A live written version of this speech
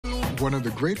One of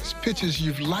the greatest pitchers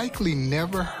you've likely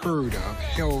never heard of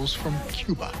hails from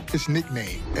Cuba. His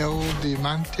nickname, El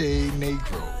Diamante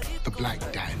Negro, the Black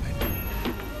Diamond.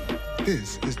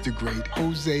 This is the great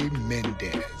Jose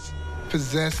Mendez,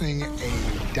 possessing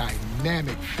a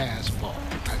dynamic fastball,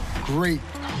 a great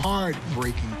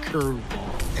hard-breaking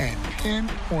curveball, and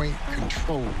pinpoint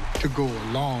control to go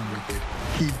along with it.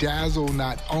 He dazzled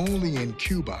not only in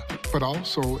Cuba, but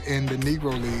also in the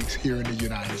Negro Leagues here in the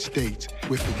United States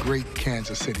with the great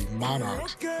Kansas City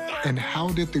Monarchs. And how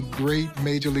did the great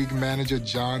Major League manager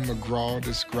John McGraw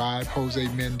describe Jose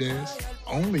Mendez?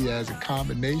 Only as a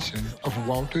combination of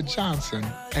Walter Johnson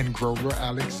and Grover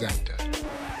Alexander.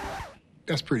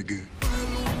 That's pretty good.